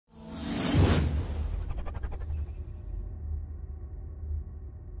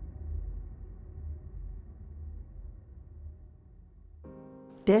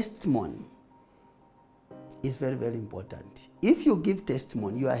testimony is very, very important. If you give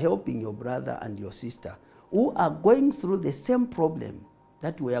testimony, you are helping your brother and your sister who are going through the same problem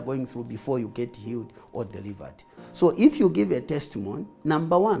that we are going through before you get healed or delivered. So if you give a testimony,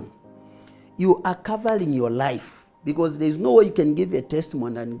 number one, you are covering your life, because there is no way you can give a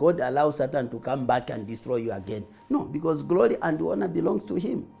testimony and God allows Satan to come back and destroy you again. No, because glory and honor belongs to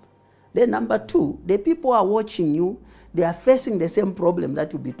him. Then number two, the people are watching you. They are facing the same problem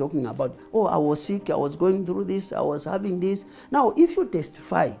that you'll be talking about. Oh, I was sick, I was going through this, I was having this. Now, if you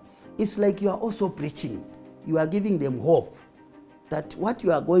testify, it's like you are also preaching. You are giving them hope that what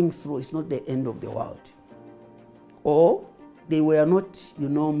you are going through is not the end of the world. Or they were not,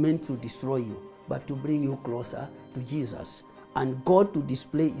 meant to destroy you, but to bring you closer to Jesus and God to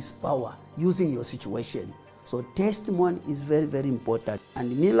display his power using your situation. So testimony is very, very important.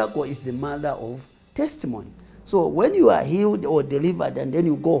 And miracle is the mother of testimony. So when you are healed or delivered and then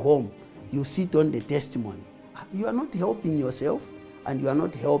you go home, you sit on the testimony. You are not helping yourself and you are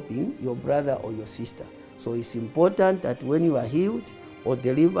not helping your brother or your sister. So it's important that when you are healed or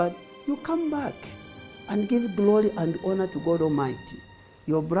delivered, you come back and give glory and honor to God Almighty.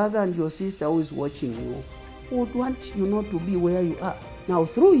 Your brother and your sister who is watching you would want you not to be where you are. Now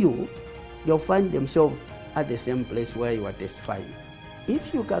through you, they'll find themselves at the same place where you are testifying.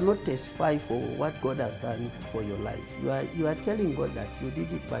 If you cannot testify for what God has done for your life, you are telling God that you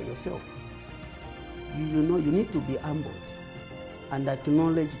did it by yourself. You need to be humbled and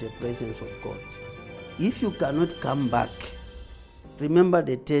acknowledge the presence of God. If you cannot come back, remember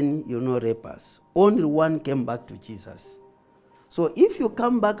the 10, lepers. Only one came back to Jesus. So if you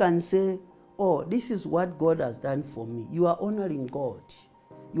come back and say, oh, this is what God has done for me, you are honoring God.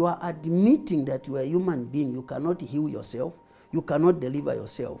 You are admitting that you are a human being. You cannot heal yourself. You cannot deliver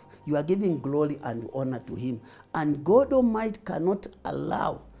yourself. You are giving glory and honor to him. And God Almighty cannot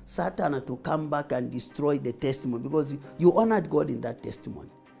allow Satan to come back and destroy the testimony, because you honored God in that testimony.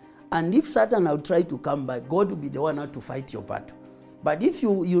 And if Satan will try to come back, God will be the one out to fight your battle. But if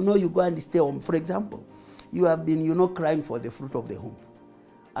you go and stay home, for example, you have been, crying for the fruit of the womb.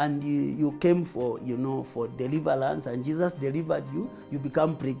 And you came for, for deliverance, and Jesus delivered you, you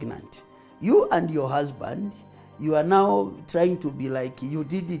become pregnant. You and your husband, you are now trying to be like you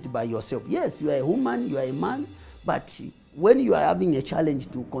did it by yourself. Yes, you are a woman, you are a man, but when you are having a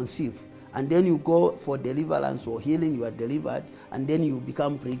challenge to conceive, and then you go for deliverance or healing, you are delivered, and then you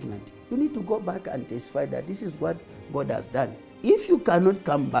become pregnant, you need to go back and testify that this is what God has done. If you cannot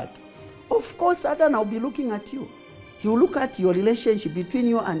come back, of course Satan will be looking at you. He will look at your relationship between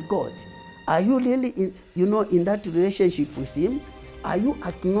you and God. Are you really in that relationship with him? Are you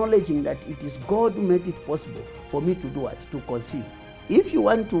acknowledging that it is God who made it possible for me to do what? To conceive. If you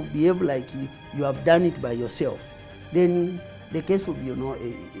want to behave like you have done it by yourself, then the case will be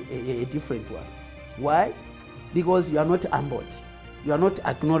a different one. Why? Because you are not humbled. You are not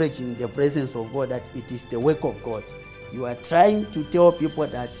acknowledging the presence of God, that it is the work of God. You are trying to tell people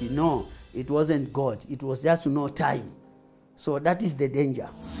that it wasn't God. It was just no time. So that is the danger.